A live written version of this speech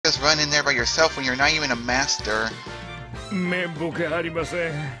just run in there by yourself when you're not even a master? 面目ありませ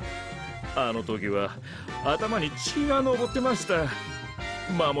ん。あの時は頭に血が上ってました。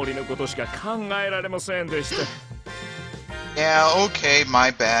守りのことしか考えられませんでした。Yeah, okay,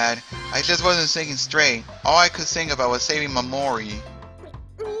 my bad. I just wasn't thinking straight. All I could think about was saving Mamori.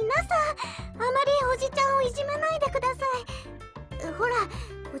 皆さん、あまりおじちゃんをいじめないでください。ほら、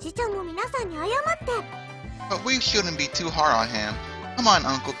おじちゃんも皆さんに謝って。But we shouldn't be too hard on him. Come on,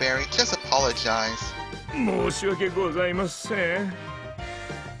 Uncle Barry, just apologize. 申し訳ございません。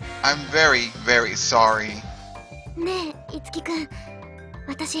I'm very, very sorry. ねえ、いつきくん。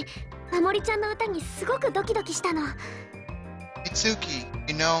私、守ちゃんの歌にすごくドキドキしたの。Itsuki,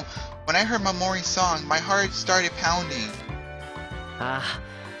 you know, when I heard Mamori's song, my heart started pounding. ああ、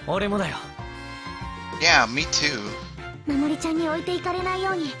俺もだよ。Yeah, me too. 守ちゃんに置いていかれない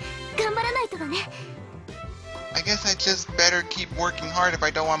ように頑張らないとだね。I guess I just better keep working hard if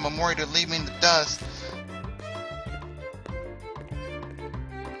I don't want Mamori to leave me in the dust.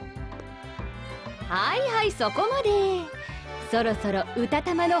 はいはい、そこまで。そろそろ歌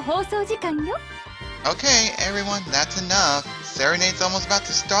玉の放送時間よ。Okay, everyone, that's enough. Serenade's almost about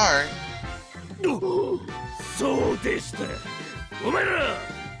to start. そうでした。お前ら、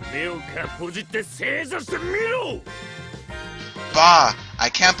目をかっぽじって正座してみろ。Bah, I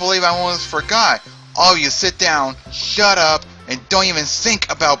can't believe I almost forgot. All of you sit down, shut up, and don't even think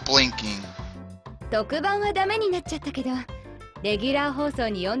about blinking. 特番はダメになっちゃったけど、レギュラー放送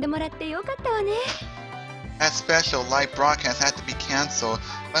に呼んでもらってよかったわね。That special live broadcast had to be canceled,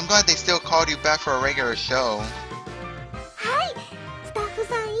 but I'm glad they still called you back for a regular show. はい、スタッフ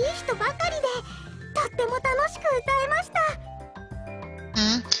さんいい人ばかりで、とっても楽しく歌えました。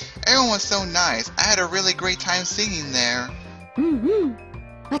Everyone was so nice. I had a really great time singing there. うんうん。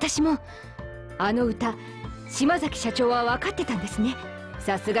私もあの歌、島崎社長は分かってたんですね。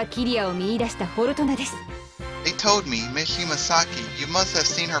さすがキリアを見出したフォルトナです。They told me, Miss Shimasaki, you must have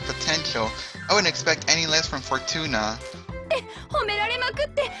seen her potential. I wouldn't expect any less from Fortuna. 褒められまくっ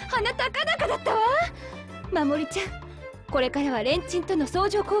て鼻高々だったわ。守ちゃん、これからはレンチンとの相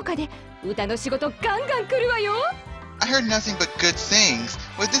乗効果で歌の仕事ガンガン来るわよ。I heard nothing but good things.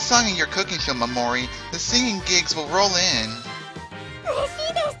 With this song in your cooking show, Mamori, the singing gigs will roll in. 嬉し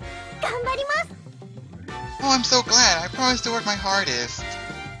いです。頑張ります。Oh, I'm so glad. I promised to work my hardest.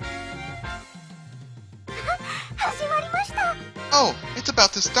 始まりました。Oh, it's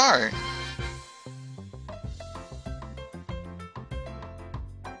about to start.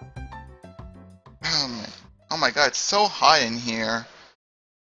 Oh my god, it's so hot in here.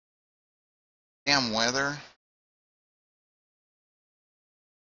 Damn weather.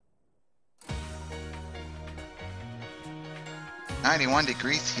 "91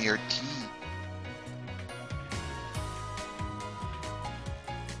 degrees here, gee."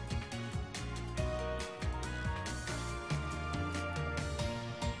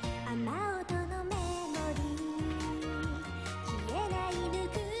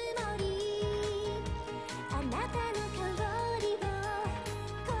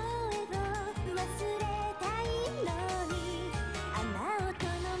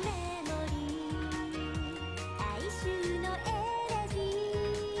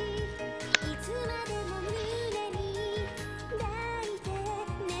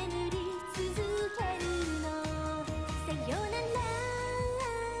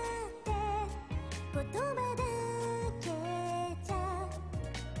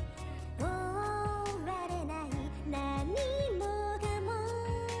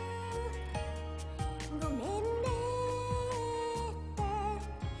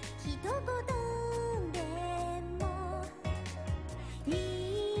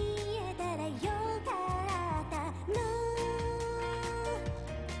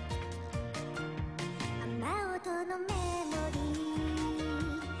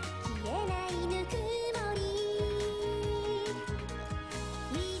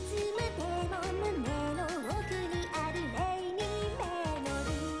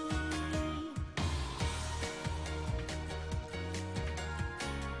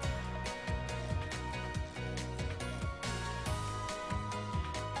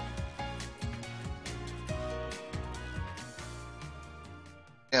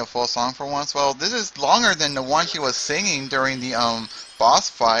 Yeah, a full song for once. Well, this is longer than the one she was singing during the boss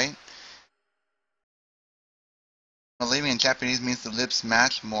fight. Leaving in Japanese means the lips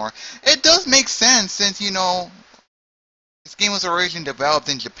match more. It does make sense since, you know, this game was originally developed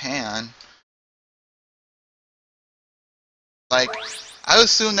in Japan. Like, I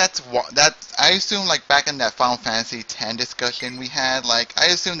assume I assume like back in that Final Fantasy X discussion we had, like I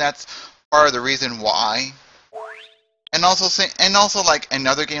assume that's part of the reason why. and also like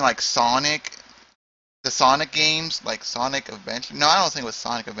another game like Sonic, the Sonic games like Sonic Adventure. No, I don't think it was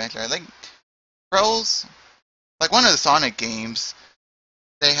Sonic Adventure. I think Bros, like one of the Sonic games.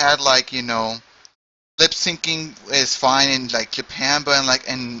 They had like lip syncing is fine in like Japan, but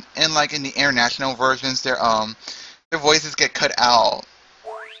in the international versions, their voices get cut out.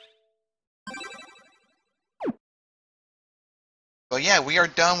 But yeah, we are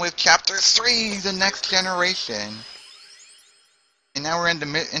done with Chapter 3, the next generation. And now we're in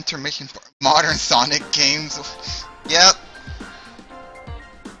the intermission for modern Sonic games. Yep.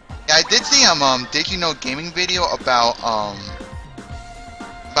 Yeah, I did see Did You Know gaming video about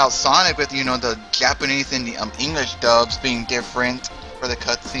Sonic with the Japanese and the English dubs being different for the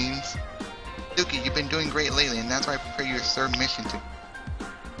cutscenes. Suki, you've been doing great lately, and that's why I prepare your third mission to.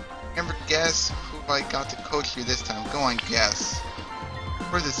 Remember, guess who I got to coach you this time. Go on, guess.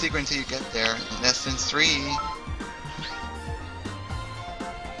 Where's the secret until you get there? Lesson 3.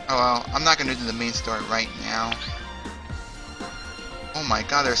 Oh well, I'm not gonna do the main story right now. Oh my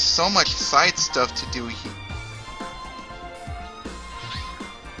god, there's so much side stuff to do here.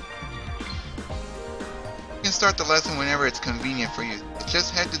 You can start the lesson whenever it's convenient for you.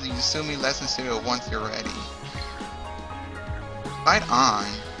 Just head to the Yusumi lesson studio once you're ready. Right on.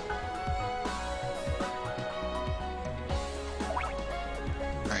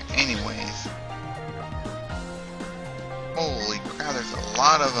 Alright, anyways. Holy crap, there's a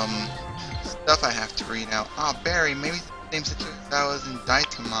lot of stuff I have to read out. Oh, Barry, maybe the same situation as I was in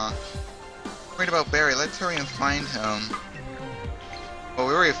Daitama. Worried about Barry, let's hurry and find him. Well,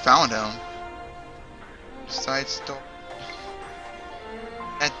 we already found him. Side story.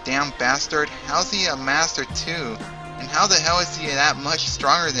 That damn bastard. How's he a master too? And how the hell is he that much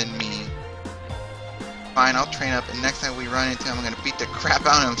stronger than me? Fine, I'll train up, and next time we run into him, I'm gonna beat the crap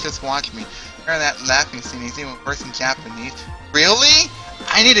out of him. Just watch me. Remember that laughing scene? He's even worse in Japanese. Really?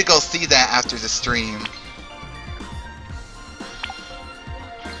 I need to go see that after the stream.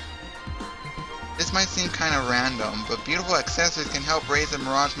 This might seem kind of random, but beautiful accessories can help raise the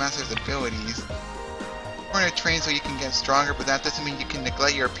Mirage Master's abilities. You want to train so you can get stronger, but that doesn't mean you can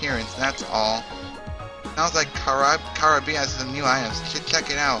neglect your appearance, that's all. Sounds like Karabi has some new items. You should check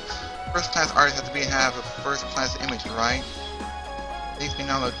it out. First class artists have to have a first class image, right? These may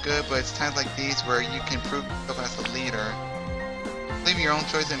not look good, but it's times like these where you can prove yourself as a leader. Believe in your own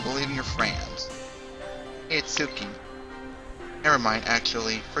choice and believe in your friends. Hey, it's Suki. Never mind,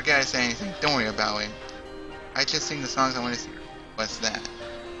 actually. Forget I said anything. Don't worry about it. I just sing the songs I want to sing. What's that?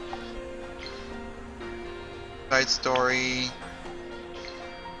 Side story.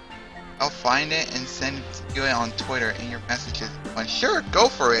 I'll find it and send it to you on Twitter in your messages. Sure, go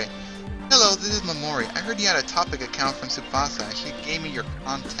for it. Hello, this is Mamori. I heard you had a topic account from Tsubasa. She gave me your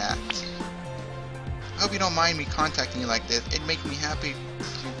contact. I hope you don't mind me contacting you like this. It'd make me happy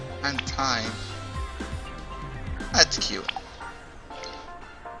from time to time. That's cute.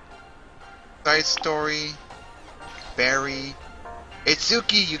 Side story. Barry.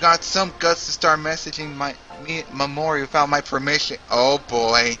 Itsuki, you got some guts to start messaging Mamori without my permission. Oh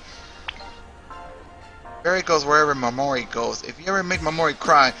boy. Barry goes wherever Mamori goes. If you ever make Mamori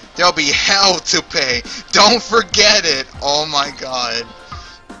cry, there'll be hell to pay. Don't forget it. Oh my god.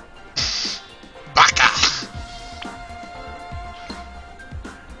 Baka!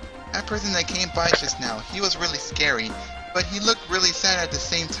 That person that came by just now, he was really scary, but he looked really sad at the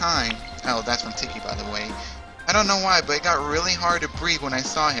same time. Oh, that's from Tiki, by the way. I don't know why, but it got really hard to breathe when I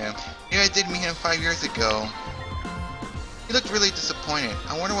saw him. Maybe I did meet him 5 years ago. He looked really disappointed.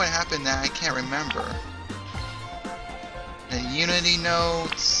 I wonder what happened that I can't remember. The Unity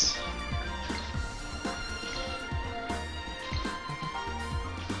notes.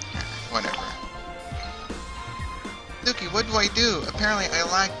 Whatever. Suki, what do I do? Apparently I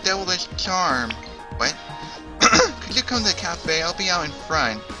lack devilish charm. What? Could you come to the cafe? I'll be out in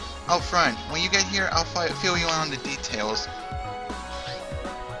front. Out front. When you get here, I'll fill you in on the details.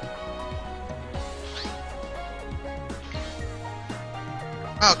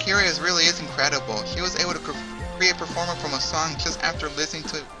 Wow, Kira really is incredible. She was able to create a performer from a song just after listening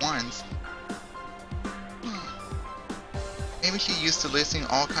to it once. Maybe she used to listening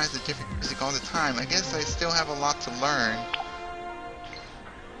all kinds of different music all the time. I guess I still have a lot to learn.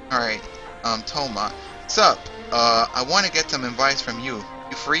 Alright, Toma. Sup? I want to get some advice from you.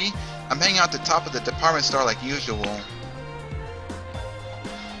 You free? I'm hanging out at the top of the department store like usual.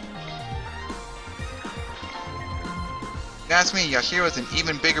 That's me, Yashiro is an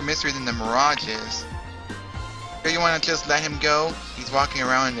even bigger mystery than the Mirages. Sure you want to just let him go? He's walking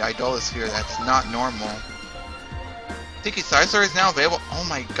around in the idolosphere that's not normal. Tiki side stories now available? Oh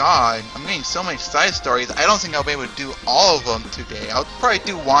my god, I'm getting so many side stories. I don't think I'll be able to do all of them today. I'll probably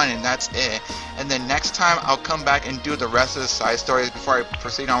do one and that's it. And then next time I'll come back and do the rest of the side stories before I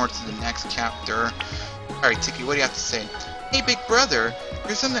proceed onward to the next chapter. Alright Tiki, what do you have to say? Hey big brother,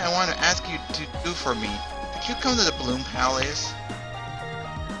 there's something I want to ask you to do for me. Could you come to the Bloom Palace?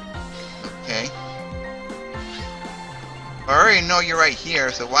 Okay. I already know you're right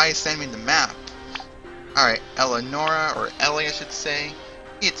here, so why send me the map? Alright, Eleonora, or Ellie I should say.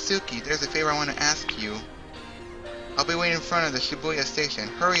 Hey, it's Suki, there's a favor I want to ask you. I'll be waiting in front of the Shibuya station.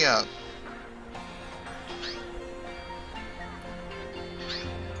 Hurry up.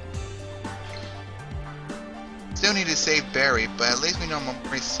 Still need to save Barry, but at least we know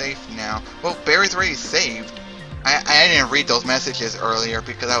Momori's safe now. Well, Barry's already saved. I didn't read those messages earlier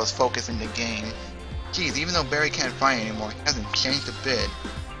because I was focused in the game. Jeez, even though Barry can't find it anymore, he hasn't changed a bit.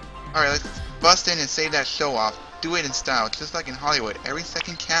 Alright, let's bust in and save that show off. Do it in style, just like in Hollywood. Every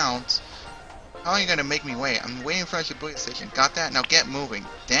second counts. How long are you gonna make me wait? I'm waiting in front of Shibuya station. Got that? Now get moving.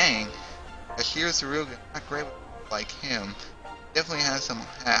 Dang. Ashiro Tsuruga, not great like him. Definitely has some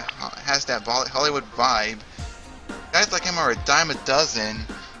has that Hollywood vibe. Guys like him are a dime a dozen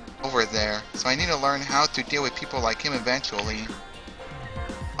over there, so I need to learn how to deal with people like him eventually.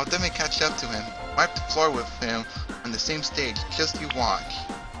 I'll definitely catch up to him. Wipe the floor with him on the same stage. Just you watch.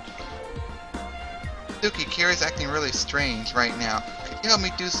 Suki, Kira's acting really strange right now. Could you help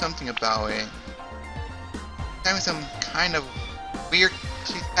me do something about it? She's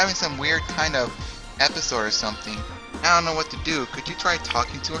having some weird kind of episode or something. I don't know what to do. Could you try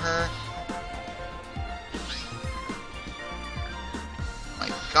talking to her? My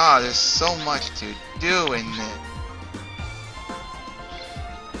god, there's so much to do in this.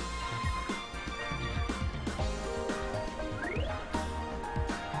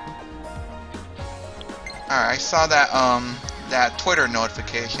 Alright, I saw that Twitter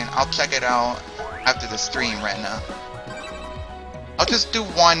notification. I'll check it out after the stream right now. I'll just do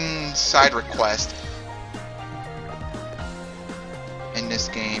one side request in this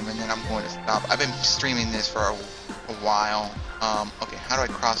game and then I'm going to stop. I've been streaming this for a while. Okay, how do I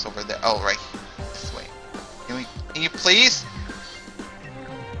cross over there? Oh, right this way. Can you please?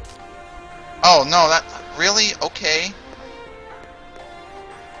 Oh, no, that... Really? Okay.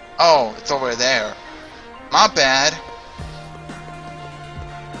 Oh, it's over there. My bad.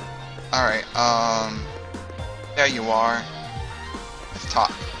 Alright, there you are. Let's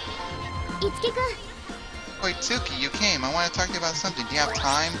talk. Itsuki-kun. Wait, Tsuki, you came. I want to talk to you about something. Do you have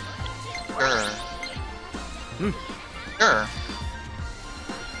time? Sure. Sure.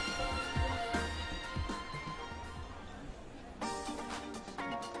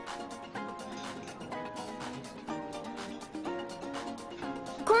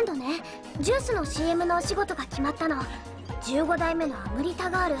今度ね、ジュースの CM のお仕事が決まったの。15代目のアムリタ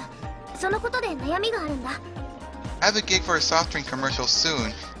ガール。そのことで悩みがあるんだ。I have a gig for a soft drink commercial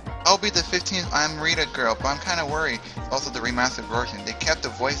soon. I'll be the 15th Amrita girl, but I'm kind of worried. It's also the remastered version. They kept the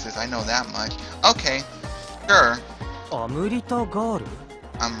voices, I know that much. Okay, sure. Amrita girl?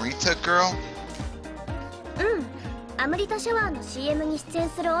 Amrita girl? アムリタシャワーの CM に出演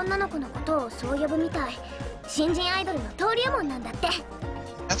する女の子のことをそう呼ぶみたい。新人アイドルの登竜門なんだって。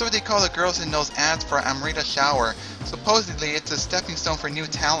That's what they call the girls in those ads for Amrita Shower. Supposedly, it's a stepping stone for new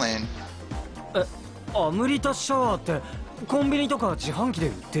talent. アムリタシャワーってコンビニとか自販機で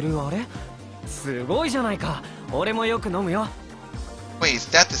売ってるあれ？すごいじゃないか。俺もよく飲むよ。Wait, is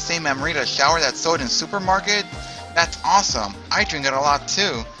that the same Amrita Shower that's sold in supermarket? That's awesome. I drink it a lot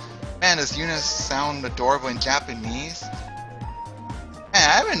too. Man, does Yuna sound adorable in Japanese? Man,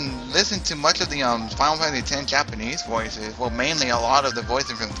 I haven't listened to much of the Final Fantasy X Japanese voices. Well, mainly a lot of the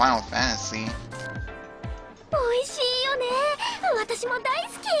voices from Final Fantasy. 美味しいよね。私も大好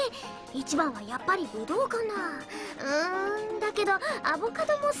き。一番はやっぱりブドウかな。だけどアボカ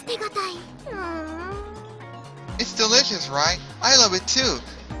ドも捨てがたい。It's delicious, right? I love it too.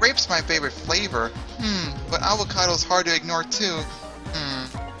 Grape's my favorite flavor. But avocado's hard to ignore too.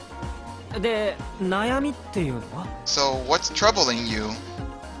 で、悩みっていうのは？ So, what's troubling you?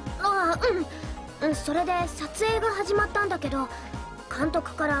 それで撮影が始まったんだけど、監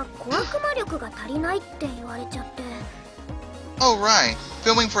督から小悪魔力が足りないって言われちゃって。Oh right,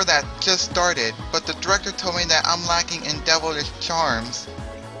 filming for that just started, but the director told me that I'm lacking in devilish charms.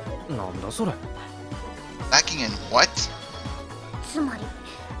 なんだそれ？ Lacking in what? つまり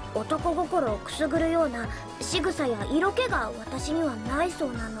男心をくすぐるような仕草や色気が私にはないそ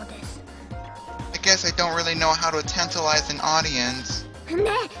うなのです。I guess I don't really know how to tantalize an audience. ね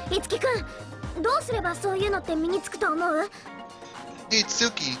え、いつきくん、どうすればそういうのって身につくと思う？ Hey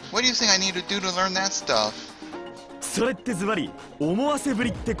Tsuki, what do you think I need to do to learn that stuff? それってズバリ思わせぶ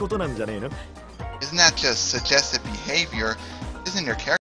りってことなんじゃねえの？ Isn't that just suggestive behavior? Isn't your character